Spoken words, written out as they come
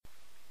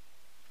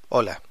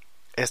Hola,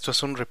 esto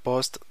es un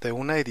repost de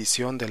una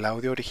edición del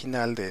audio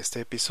original de este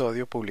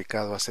episodio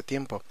publicado hace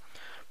tiempo,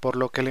 por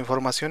lo que la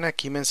información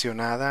aquí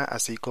mencionada,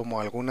 así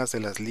como algunas de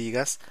las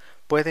ligas,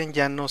 pueden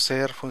ya no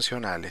ser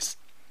funcionales.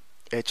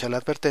 Hecha la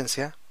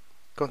advertencia,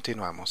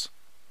 continuamos.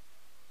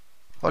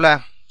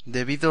 Hola,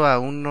 debido a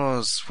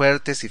unos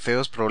fuertes y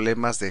feos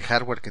problemas de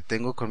hardware que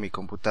tengo con mi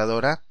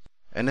computadora,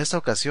 en esta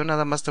ocasión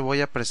nada más te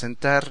voy a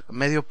presentar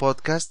medio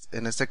podcast,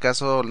 en este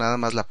caso nada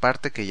más la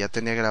parte que ya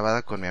tenía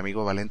grabada con mi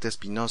amigo Valente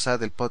Espinosa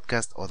del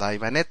podcast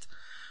Odaibanet.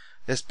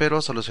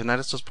 Espero solucionar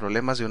estos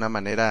problemas de una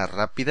manera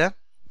rápida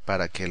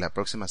para que la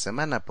próxima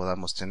semana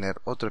podamos tener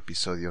otro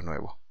episodio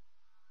nuevo.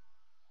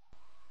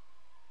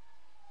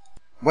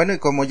 Bueno, y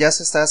como ya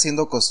se está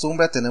haciendo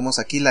costumbre, tenemos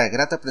aquí la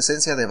grata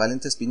presencia de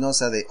Valente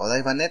Espinosa de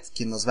Odaibanet,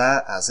 quien nos va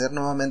a hacer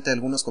nuevamente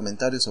algunos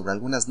comentarios sobre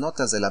algunas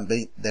notas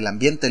del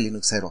ambiente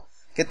linuxero.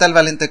 ¿Qué tal,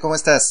 Valente? ¿Cómo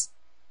estás?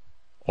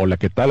 Hola,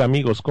 ¿qué tal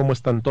amigos? ¿Cómo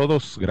están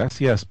todos?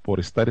 Gracias por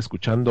estar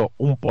escuchando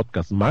un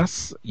podcast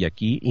más y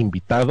aquí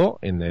invitado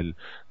en el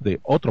de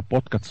otro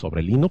podcast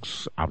sobre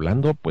Linux,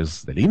 hablando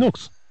pues de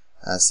Linux.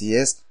 Así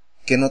es.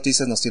 ¿Qué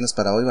noticias nos tienes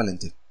para hoy,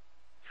 Valente?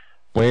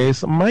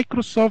 Pues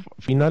Microsoft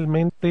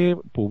finalmente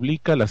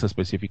publica las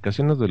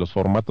especificaciones de los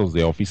formatos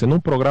de Office. En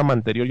un programa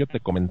anterior yo te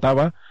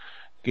comentaba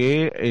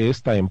que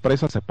esta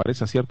empresa se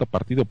parece a cierto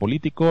partido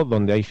político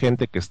donde hay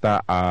gente que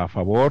está a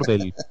favor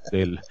del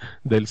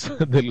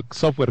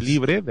software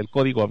libre, del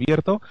código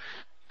abierto,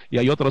 y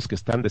hay otros que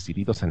están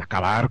decididos en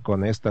acabar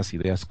con estas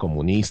ideas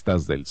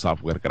comunistas del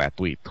software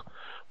gratuito.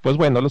 Pues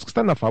bueno, los que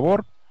están a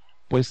favor,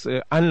 pues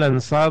han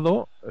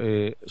lanzado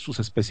sus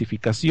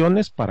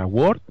especificaciones para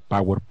Word,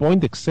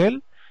 PowerPoint,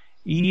 Excel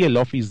y el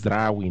Office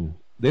Drawing.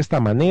 De esta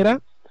manera,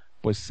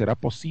 pues será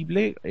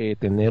posible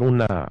tener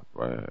una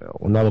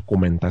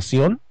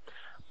documentación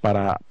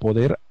para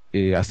poder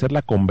hacer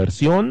la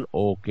conversión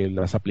o que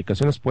las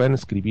aplicaciones puedan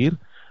escribir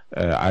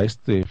a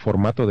este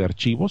formato de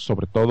archivos,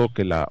 sobre todo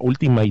que la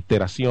última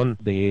iteración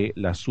de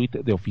la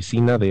suite de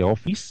oficina de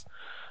Office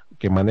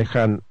que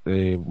manejan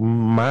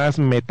más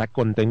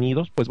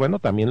metacontenidos, pues bueno,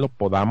 también lo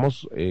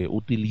podamos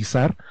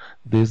utilizar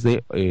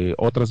desde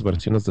otras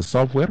versiones de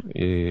software.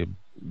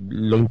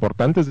 Lo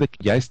importante es de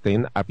que ya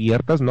estén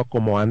abiertas, no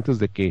como antes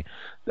de que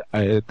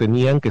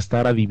tenían que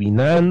estar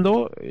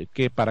adivinando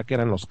para qué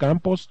eran los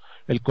campos,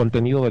 el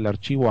contenido del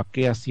archivo a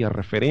qué hacía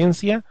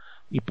referencia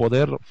y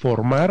poder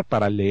formar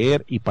para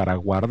leer y para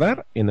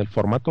guardar en el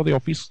formato de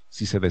Office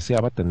si se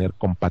deseaba tener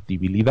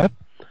compatibilidad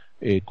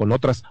con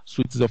otras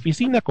suites de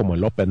oficina como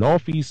el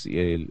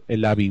OpenOffice,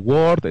 el AVI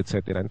Word,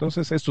 etcétera.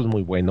 Entonces esto es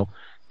muy bueno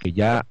que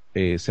ya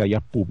se haya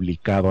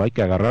publicado. Hay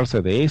que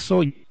agarrarse de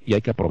eso y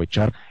hay que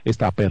aprovechar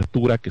esta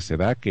apertura que se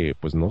da, que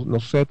pues no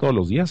sucede todos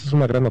los días. Es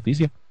una gran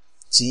noticia.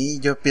 Sí,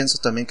 yo pienso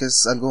también que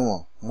es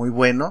algo muy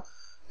bueno.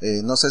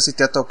 No sé si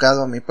te ha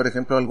tocado a mí, por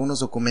ejemplo, algunos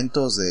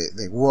documentos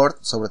de Word,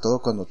 sobre todo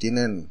cuando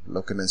tienen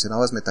lo que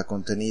mencionabas,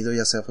 metacontenido,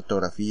 ya sea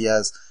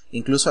fotografías,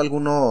 incluso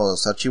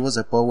algunos archivos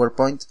de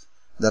PowerPoint,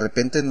 de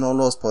repente no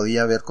los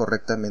podía ver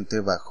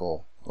correctamente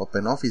bajo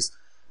OpenOffice.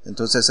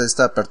 Entonces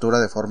esta apertura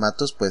de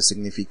formatos pues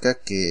significa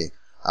que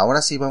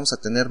ahora sí vamos a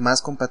tener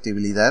más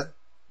compatibilidad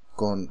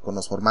con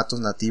los formatos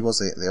nativos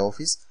de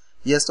Office,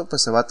 y esto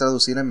pues se va a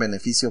traducir en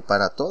beneficio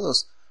para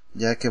todos,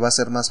 ya que va a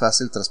ser más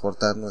fácil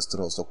transportar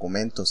nuestros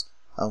documentos,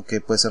 aunque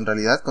pues en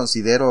realidad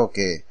considero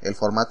que el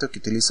formato que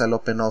utiliza el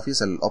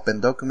OpenOffice, el Open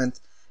Document,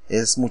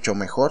 es mucho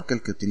mejor que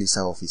el que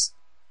utiliza Office.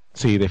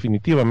 Sí,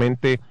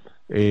 definitivamente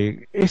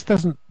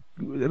estas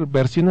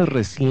versiones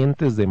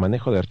recientes de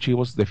manejo de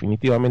archivos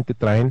definitivamente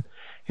traen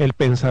el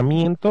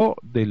pensamiento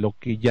de lo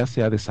que ya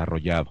se ha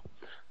desarrollado.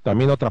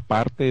 También otra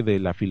parte de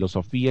la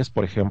filosofía es,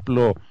 por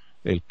ejemplo,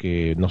 el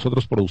que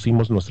nosotros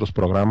producimos nuestros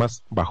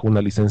programas bajo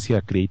una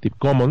licencia Creative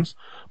Commons,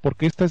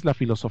 porque esta es la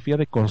filosofía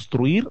de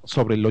construir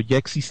sobre lo ya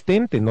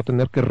existente, no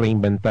tener que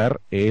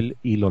reinventar el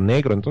hilo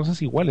negro.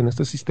 Entonces, igual en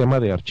este sistema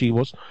de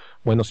archivos,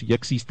 bueno, si ya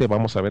existe,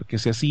 vamos a ver qué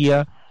se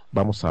hacía,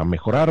 vamos a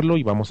mejorarlo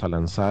y vamos a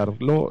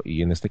lanzarlo,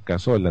 y en este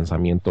caso el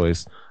lanzamiento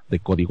es de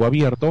código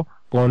abierto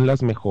con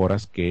las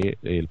mejoras que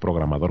el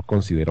programador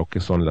consideró que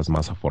son las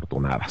más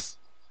afortunadas.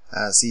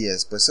 Así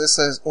es, pues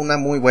esa es una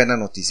muy buena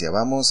noticia.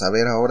 Vamos a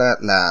ver ahora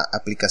la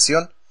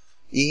aplicación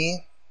y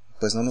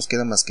pues no nos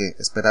queda más que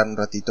esperar un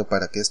ratito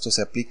para que esto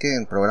se aplique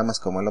en programas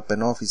como el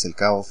OpenOffice, el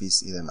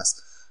KOffice y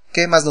demás.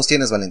 ¿Qué más nos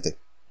tienes, Valente?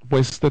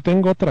 Pues te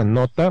tengo otra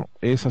nota,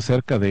 es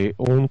acerca de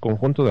un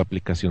conjunto de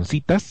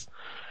aplicacioncitas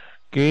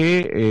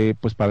que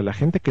pues para la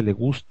gente que le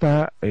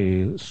gusta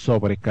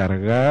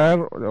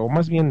sobrecargar o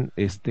más bien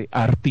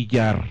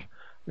artillar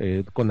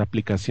con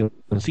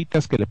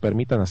aplicacioncitas que le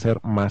permitan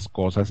hacer más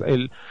cosas.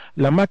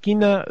 La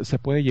máquina se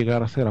puede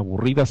llegar a ser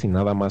aburrida si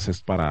nada más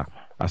es para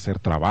hacer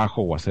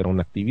trabajo o hacer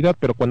una actividad,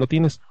 pero cuando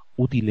tienes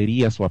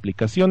utilerías o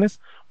aplicaciones,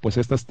 pues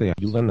estas te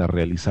ayudan a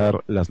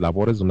realizar las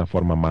labores de una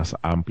forma más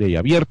amplia y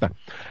abierta.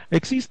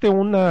 Existe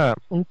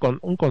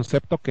un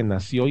concepto que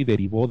nació y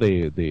derivó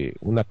de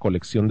una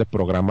colección de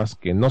programas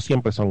que no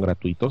siempre son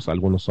gratuitos,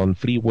 algunos son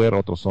freeware,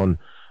 otros son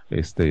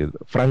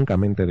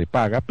francamente de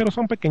paga, pero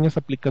son pequeñas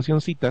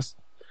aplicacioncitas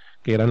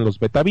que eran los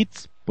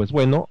Betabits. Pues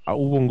bueno,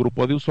 hubo un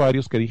grupo de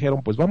usuarios que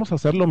dijeron, pues vamos a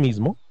hacer lo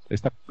mismo,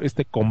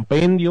 este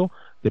compendio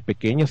de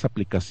pequeñas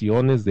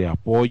aplicaciones de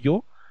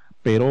apoyo,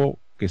 pero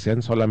que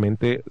sean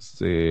solamente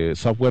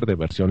software de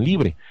versión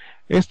libre.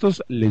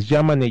 Estos les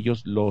llaman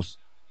ellos los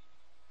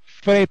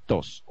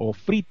fretos o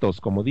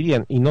fritos, como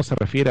dirían, y no se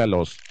refiere a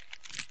los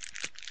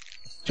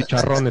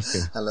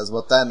chicharrones a las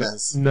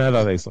botanas.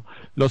 Nada de eso.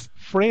 Los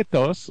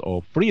fretos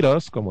o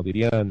fritos, como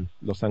dirían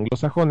los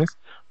anglosajones,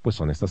 pues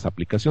son estas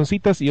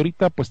aplicacioncitas, y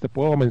ahorita pues te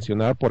puedo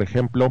mencionar, por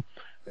ejemplo,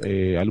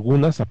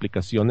 algunas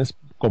aplicaciones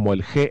como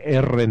el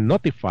GR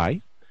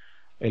Notify,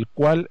 el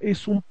cual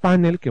es un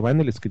panel que va en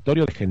el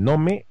escritorio de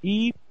Genome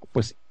y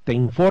pues te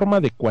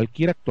informa de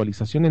cualquier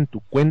actualización en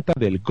tu cuenta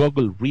del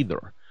Google Reader.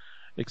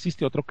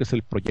 Existe otro que es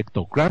el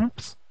proyecto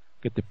Gramps,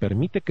 que te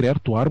permite crear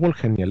tu árbol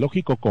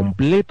genealógico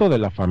completo de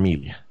la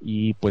familia,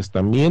 y pues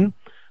también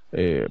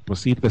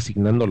pues ir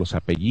designando los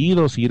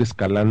apellidos, ir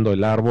escalando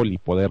el árbol y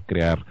poder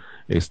crear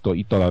esto,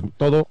 y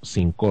todo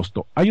sin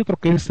costo. Hay otro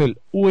que es el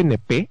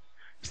UNP,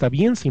 está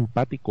bien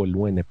simpático el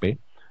UNP.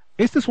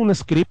 Este es un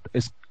script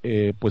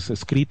pues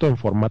escrito en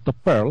formato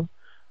Perl,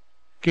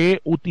 que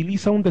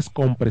utiliza un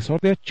descompresor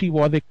de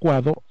archivo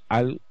adecuado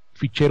al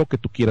fichero que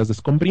tú quieras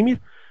descomprimir.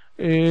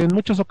 En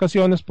muchas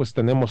ocasiones pues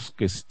tenemos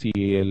que si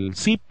el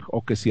zip,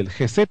 o que si el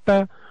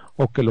gz,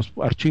 o que los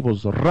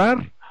archivos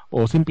RAR,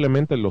 o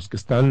simplemente los que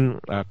están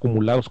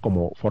acumulados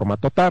como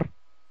formato tar.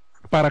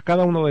 Para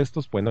cada uno de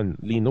estos, bueno, en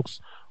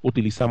Linux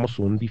utilizamos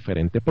un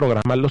diferente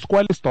programa, los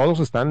cuales todos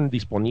están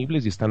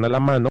disponibles y están a la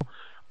mano,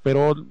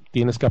 pero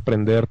tienes que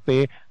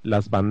aprenderte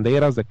las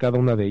banderas de cada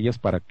una de ellas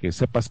para que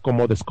sepas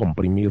cómo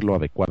descomprimirlo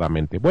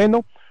adecuadamente.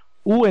 Bueno,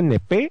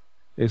 UNP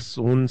es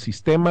un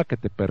sistema que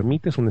te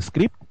permite, es un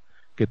script,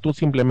 que tú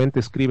simplemente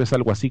escribes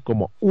algo así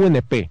como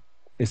UNP,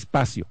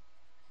 espacio,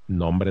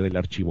 nombre del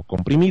archivo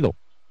comprimido,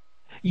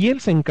 y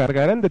él se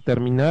encargará en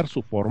determinar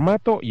su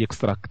formato y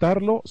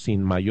extractarlo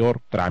sin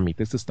mayor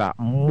trámite. Este está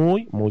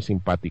muy, muy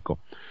simpático.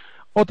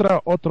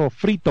 Otro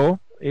frito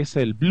es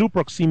el Blue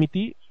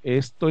Proximity.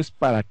 Esto es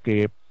para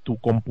que tu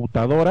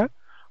computadora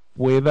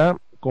pueda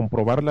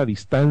comprobar la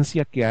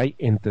distancia que hay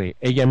entre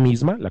ella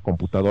misma, la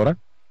computadora,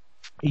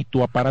 y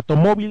tu aparato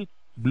móvil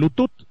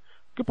Bluetooth,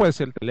 que puede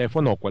ser el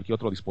teléfono o cualquier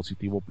otro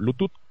dispositivo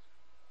Bluetooth.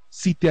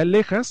 Si te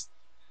alejas,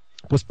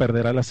 pues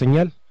perderá la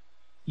señal,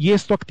 y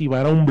esto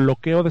activará un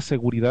bloqueo de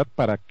seguridad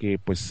para que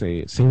pues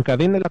se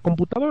encadene la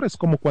computadora. Es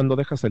como cuando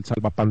dejas el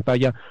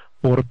salvapantalla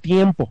por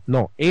tiempo.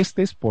 No,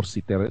 este es por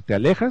si te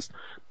alejas,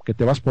 que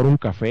te vas por un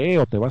café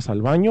o te vas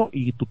al baño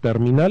y tu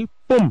terminal,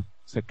 ¡pum!,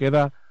 se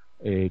queda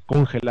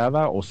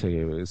congelada o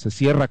se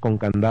cierra con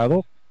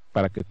candado,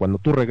 para que cuando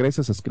tú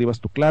regreses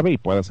escribas tu clave y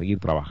puedas seguir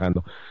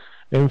trabajando.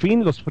 En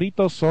fin, los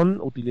fritos son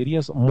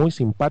utilerías muy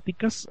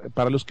simpáticas.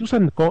 Para los que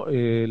usan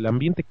el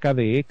ambiente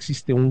KDE,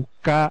 existe un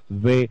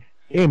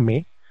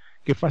KVM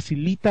que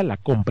facilita la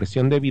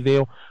compresión de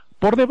video.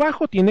 Por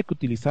debajo tiene que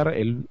utilizar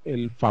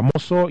el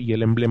famoso y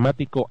el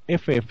emblemático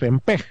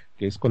FFmpeg,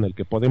 que es con el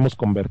que podemos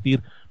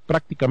convertir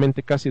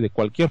prácticamente casi de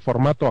cualquier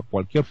formato a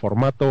cualquier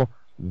formato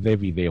de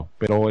video.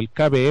 Pero el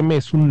KVM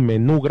es un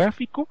menú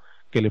gráfico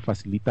que le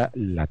facilita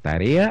la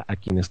tarea a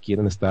quienes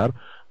quieren estar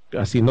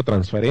haciendo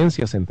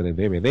transferencias entre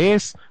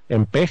DVDs,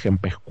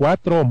 MPEG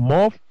 4,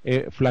 MOV,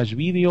 Flash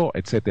Video,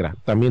 etcétera.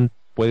 También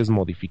puedes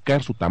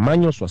modificar su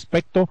tamaño, su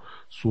aspecto,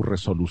 su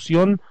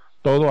resolución,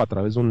 todo a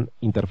través de un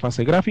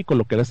interfase gráfico,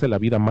 lo que le hace la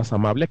vida más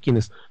amable a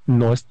quienes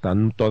no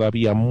están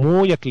todavía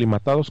muy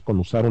aclimatados con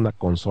usar una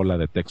consola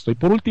de texto. Y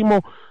por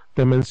último,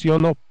 te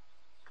menciono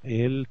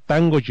el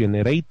Tango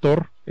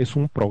Generator. Es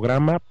un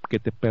programa que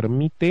te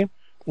permite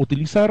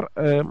utilizar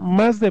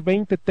más de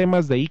 20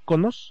 temas de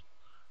iconos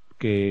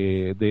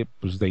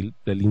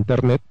del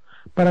internet,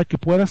 para que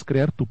puedas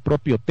crear tu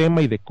propio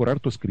tema y decorar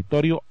tu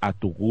escritorio a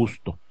tu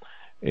gusto.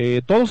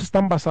 Todos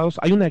están basados,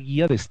 hay una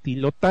guía de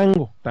estilo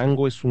Tango.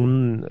 Tango es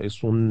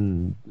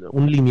un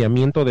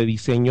lineamiento de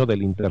diseño de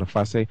la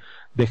interfase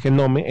de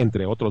Genome,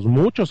 entre otros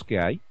muchos que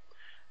hay,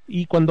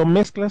 y cuando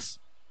mezclas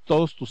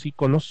todos tus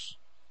iconos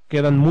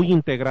quedan muy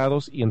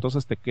integrados, y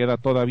entonces te queda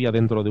todavía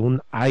dentro de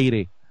un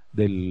aire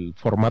del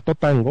formato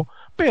Tango,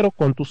 pero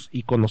con tus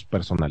iconos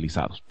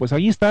personalizados. Pues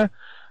ahí está,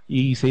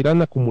 y se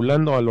irán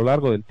acumulando a lo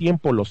largo del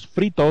tiempo los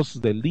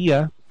fritos del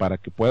día para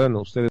que puedan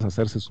ustedes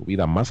hacerse su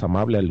vida más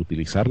amable al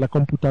utilizar la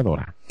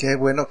computadora. Qué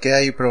bueno que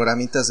hay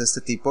programitas de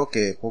este tipo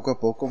que poco a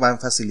poco van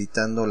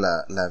facilitando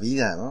la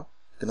vida, ¿no?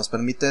 Que nos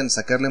permiten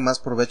sacarle más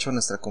provecho a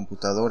nuestra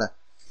computadora.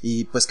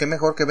 Y pues qué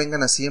mejor que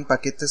vengan así en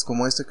paquetes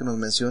como este que nos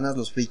mencionas,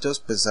 los fritos.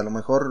 Pues a lo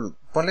mejor,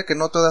 ponle que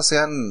no todas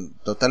sean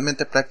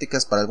totalmente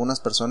prácticas para algunas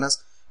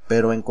personas,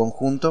 pero en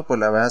conjunto, pues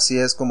la verdad sí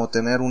es como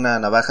tener una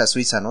navaja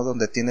suiza, ¿no?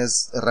 Donde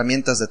tienes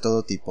herramientas de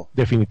todo tipo.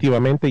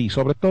 Definitivamente, y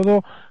sobre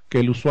todo que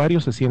el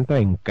usuario se sienta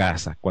en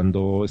casa.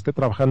 Cuando esté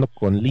trabajando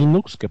con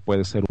Linux, que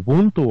puede ser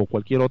Ubuntu o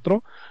cualquier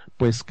otro,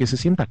 pues que se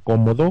sienta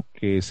cómodo,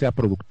 que sea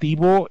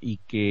productivo y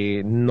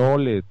que no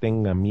le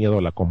tenga miedo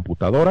a la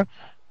computadora,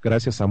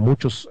 gracias a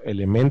muchos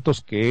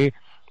elementos que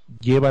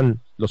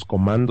llevan los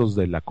comandos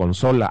de la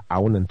consola a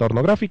un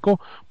entorno gráfico,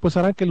 pues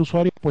harán que el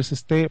usuario pues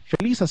esté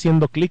feliz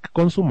haciendo clic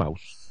con su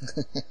mouse.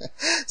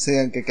 Sí,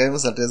 aunque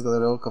caemos al riesgo de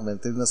luego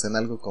convertirnos en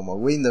algo como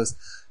Windows,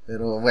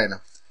 pero bueno,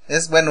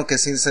 es bueno que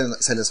sí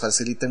se les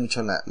facilite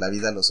mucho la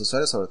vida a los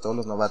usuarios, sobre todo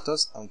los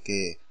novatos,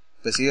 aunque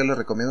pues sí, yo les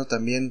recomiendo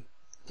también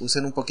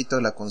usen un poquito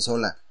de la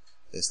consola,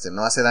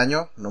 no hace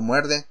daño, no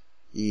muerde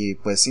y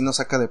pues sí nos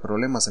saca de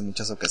problemas en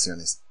muchas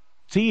ocasiones.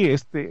 Sí,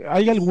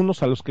 hay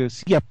algunos a los que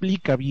sí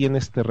aplica bien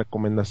esta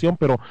recomendación,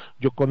 pero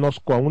yo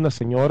conozco a una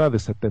señora de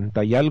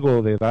 70 y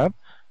algo de edad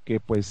que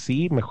pues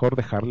sí, mejor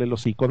dejarle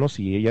los iconos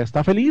y ella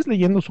está feliz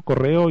leyendo su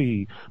correo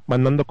y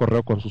mandando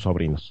correo con sus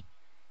sobrinos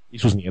y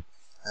sus nietos.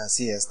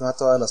 Así es, no a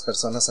todas las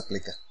personas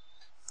aplica.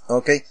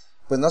 Ok,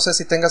 pues no sé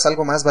si tengas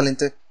algo más,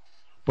 Valente.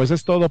 Pues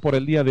es todo por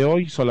el día de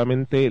hoy,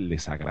 solamente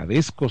les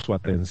agradezco su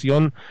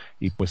atención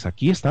y pues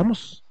aquí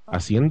estamos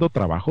haciendo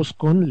trabajos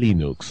con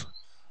Linux.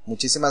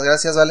 Muchísimas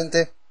gracias,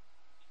 Valente.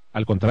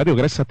 Al contrario,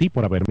 gracias a ti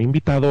por haberme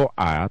invitado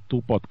a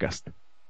tu podcast.